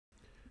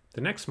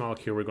The next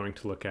molecule we're going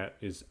to look at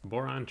is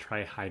boron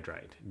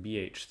trihydride,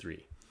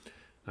 BH3.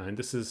 And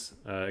this is,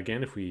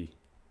 again, if we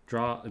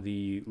draw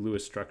the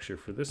Lewis structure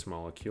for this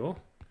molecule,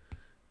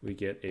 we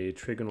get a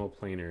trigonal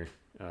planar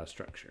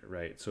structure,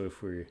 right? So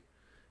if we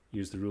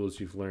use the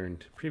rules you've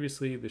learned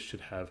previously, this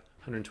should have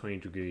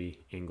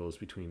 120-degree angles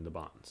between the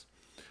bonds.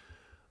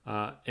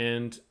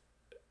 And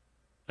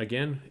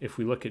again, if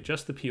we look at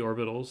just the p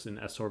orbitals and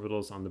s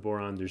orbitals on the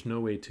boron, there's no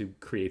way to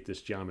create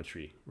this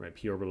geometry, right?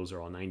 P orbitals are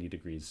all 90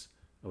 degrees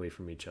away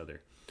from each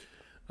other.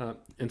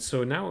 And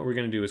so now what we're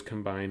going to do is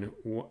combine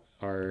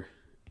our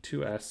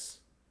 2s,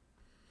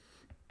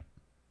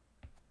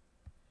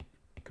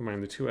 combine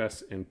the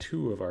 2s and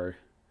two of our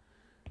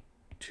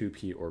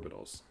 2p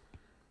orbitals.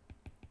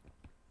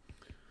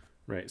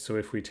 Right, so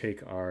if we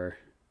take our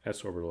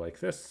s orbital like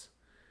this,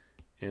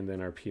 and then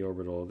our p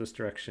orbital this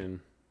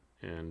direction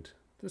and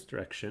this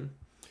direction,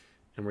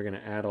 and we're going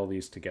to add all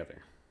these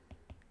together.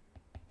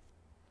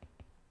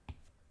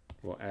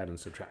 We'll add and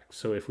subtract.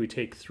 So if we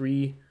take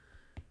three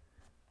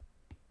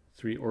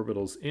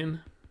orbitals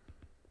in,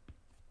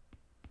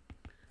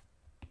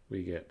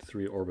 we get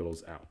 3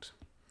 orbitals out.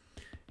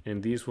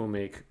 And these will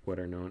make what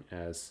are known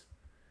as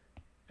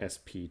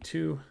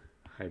sp2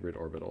 hybrid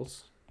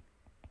orbitals.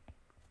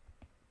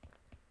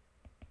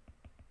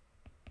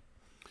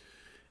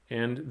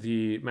 And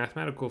the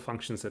mathematical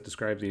functions that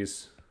describe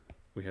these,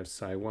 we have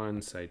psi1,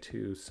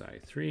 psi2,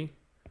 psi3.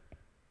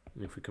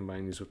 And if we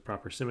combine these with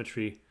proper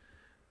symmetry,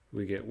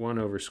 we get 1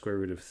 over square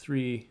root of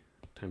 3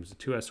 times the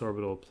 2s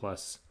orbital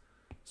plus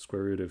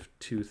square root of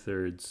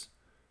 2/3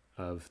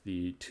 of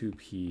the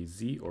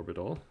 2pz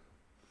orbital.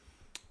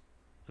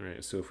 All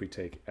right, so if we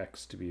take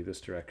x to be this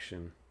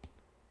direction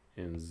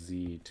and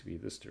z to be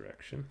this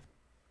direction,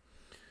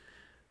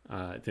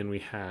 then we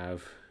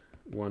have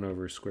 1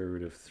 over square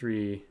root of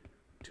 3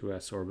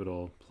 2s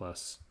orbital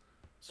plus,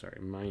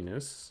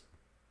 minus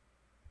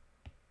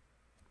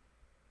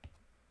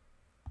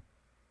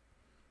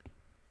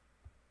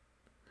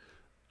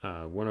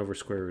 1 over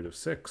square root of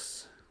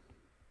 6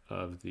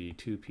 of the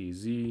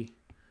 2pz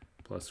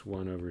plus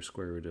 1 over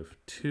square root of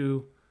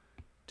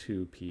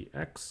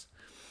 2px.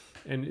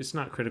 And it's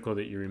not critical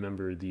that you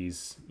remember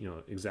these,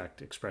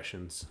 exact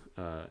expressions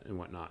and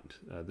whatnot.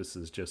 This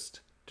is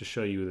just to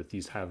show you that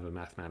these have a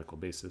mathematical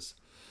basis.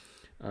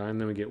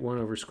 And then we get 1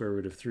 over square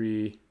root of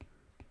 3,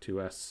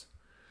 2s,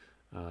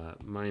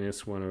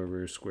 minus 1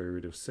 over square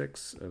root of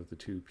 6 of the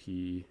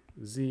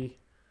 2pz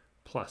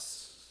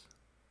plus,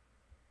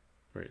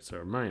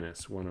 so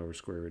minus 1 over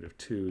square root of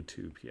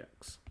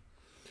 2px.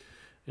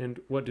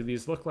 And what do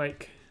these look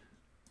like?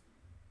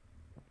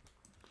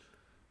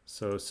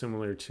 So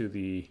similar to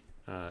the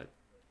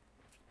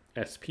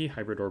sp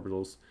hybrid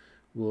orbitals,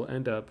 we'll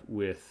end up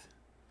with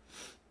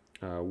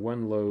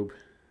one lobe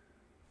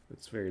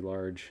that's very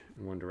large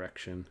in one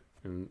direction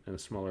and a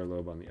smaller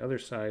lobe on the other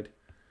side,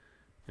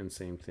 and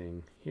same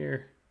thing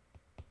here.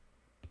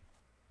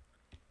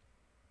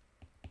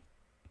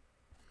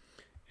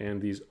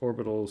 And these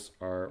orbitals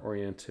are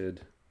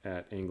oriented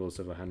at angles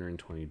of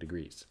 120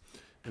 degrees.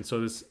 And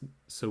so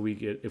we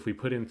get, if we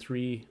put in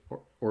 3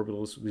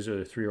 orbitals, these are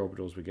the 3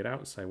 orbitals we get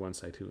out, psi1,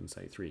 psi2, and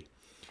psi3.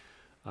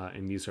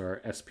 And these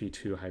are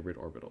sp2 hybrid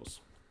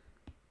orbitals.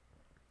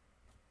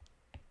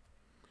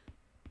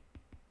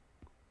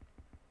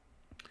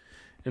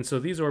 And so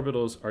these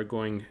orbitals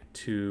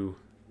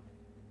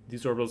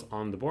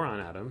on the boron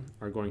atom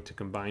are going to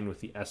combine with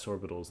the s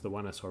orbitals, the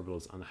 1s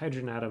orbitals on the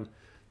hydrogen atom,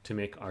 to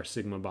make our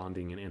sigma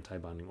bonding and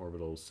anti-bonding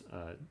orbitals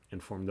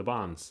and form the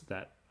bonds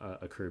that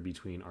occur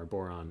between our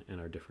boron and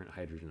our different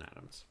hydrogen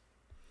atoms.